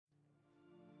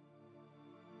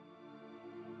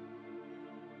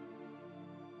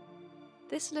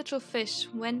This little fish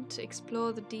went to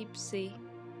explore the deep sea.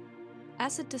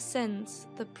 As it descends,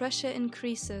 the pressure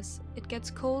increases, it gets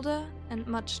colder and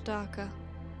much darker.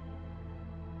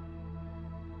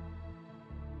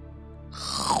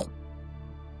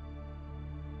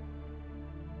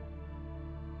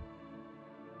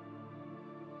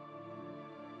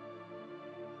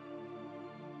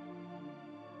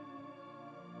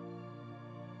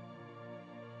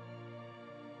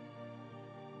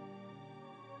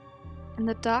 In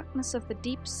the darkness of the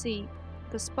deep sea,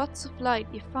 the spots of light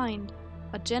you find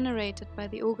are generated by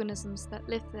the organisms that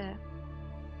live there.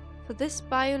 For this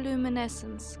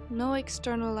bioluminescence, no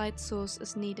external light source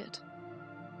is needed.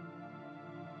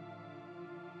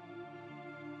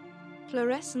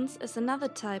 Fluorescence is another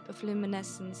type of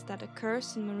luminescence that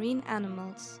occurs in marine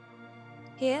animals.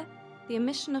 Here, the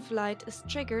emission of light is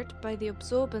triggered by the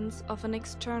absorbance of an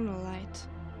external light.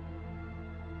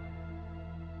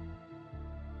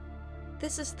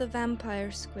 This is the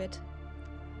vampire squid.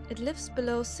 It lives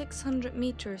below 600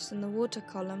 meters in the water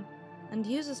column and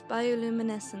uses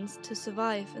bioluminescence to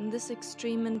survive in this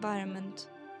extreme environment.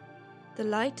 The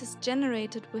light is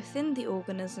generated within the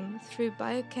organism through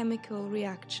biochemical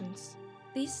reactions.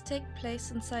 These take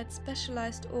place inside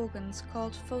specialized organs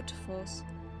called photophores.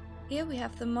 Here we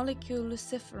have the molecule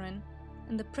luciferin.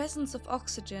 In the presence of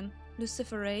oxygen,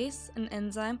 luciferase, an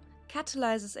enzyme,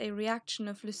 catalyzes a reaction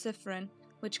of luciferin,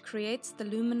 which creates the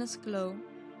luminous glow.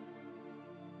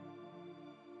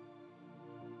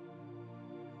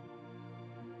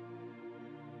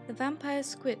 The vampire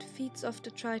squid feeds off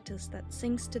detritus that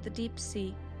sinks to the deep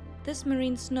sea. This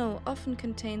marine snow often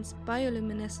contains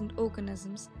bioluminescent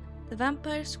organisms. The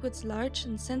vampire squid's large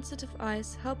and sensitive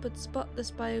eyes help it spot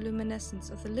this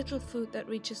bioluminescence of the little food that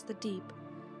reaches the deep.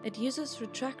 It uses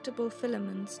retractable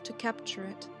filaments to capture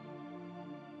it.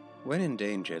 When in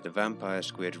danger, the vampire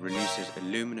squid releases a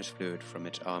luminous fluid from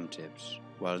its arm tips.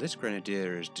 While this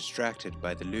grenadier is distracted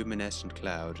by the luminescent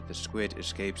cloud, the squid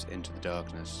escapes into the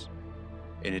darkness.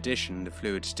 In addition, the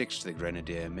fluid sticks to the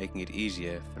grenadier, making it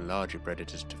easier for larger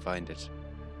predators to find it.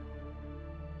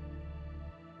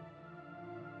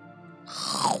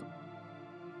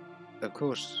 Of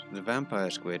course, the vampire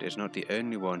squid is not the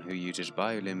only one who uses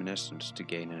bioluminescence to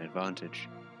gain an advantage.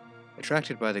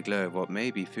 Attracted by the glow of what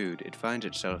may be food, it finds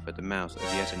itself at the mouth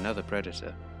of yet another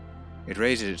predator. It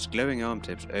raises its glowing arm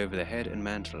tips over the head and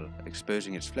mantle,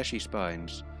 exposing its fleshy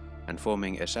spines and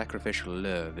forming a sacrificial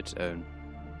lure of its own.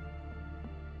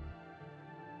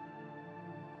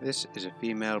 This is a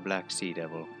female black sea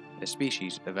devil, a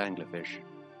species of anglerfish.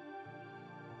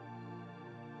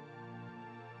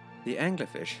 The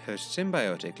anglerfish hosts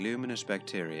symbiotic luminous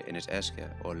bacteria in its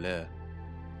esker or lure.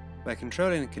 By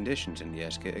controlling the conditions in the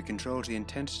esker, it controls the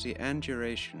intensity and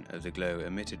duration of the glow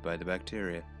emitted by the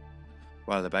bacteria.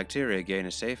 While the bacteria gain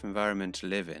a safe environment to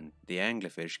live in, the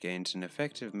anglerfish gains an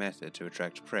effective method to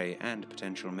attract prey and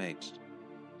potential mates.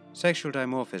 Sexual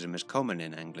dimorphism is common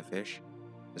in anglerfish.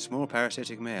 The small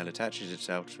parasitic male attaches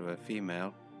itself to a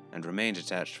female and remains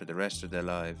attached for the rest of their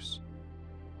lives.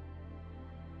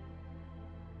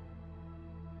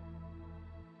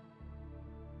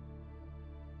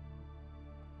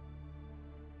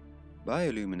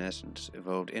 Bioluminescence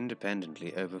evolved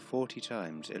independently over 40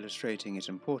 times, illustrating its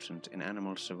importance in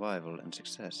animal survival and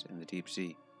success in the deep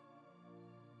sea.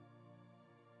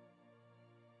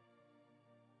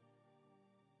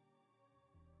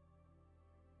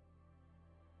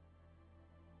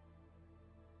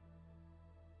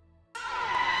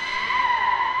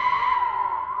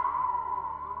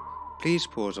 Please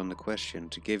pause on the question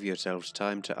to give yourselves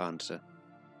time to answer.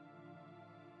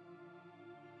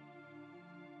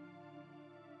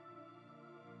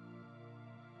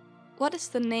 What is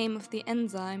the name of the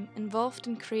enzyme involved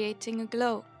in creating a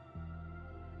glow?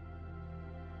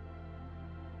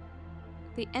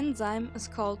 The enzyme is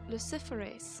called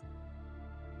luciferase.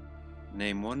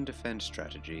 Name one defense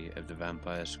strategy of the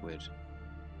vampire squid.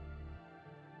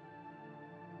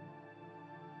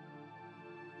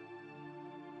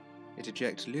 It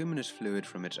ejects luminous fluid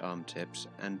from its arm tips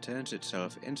and turns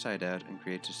itself inside out and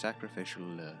creates a sacrificial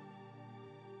lure.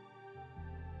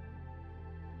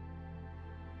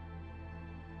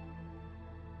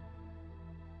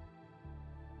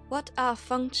 What are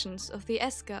functions of the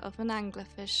esker of an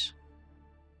anglerfish?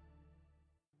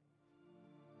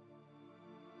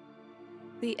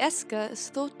 The esker is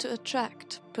thought to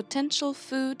attract potential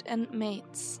food and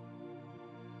mates.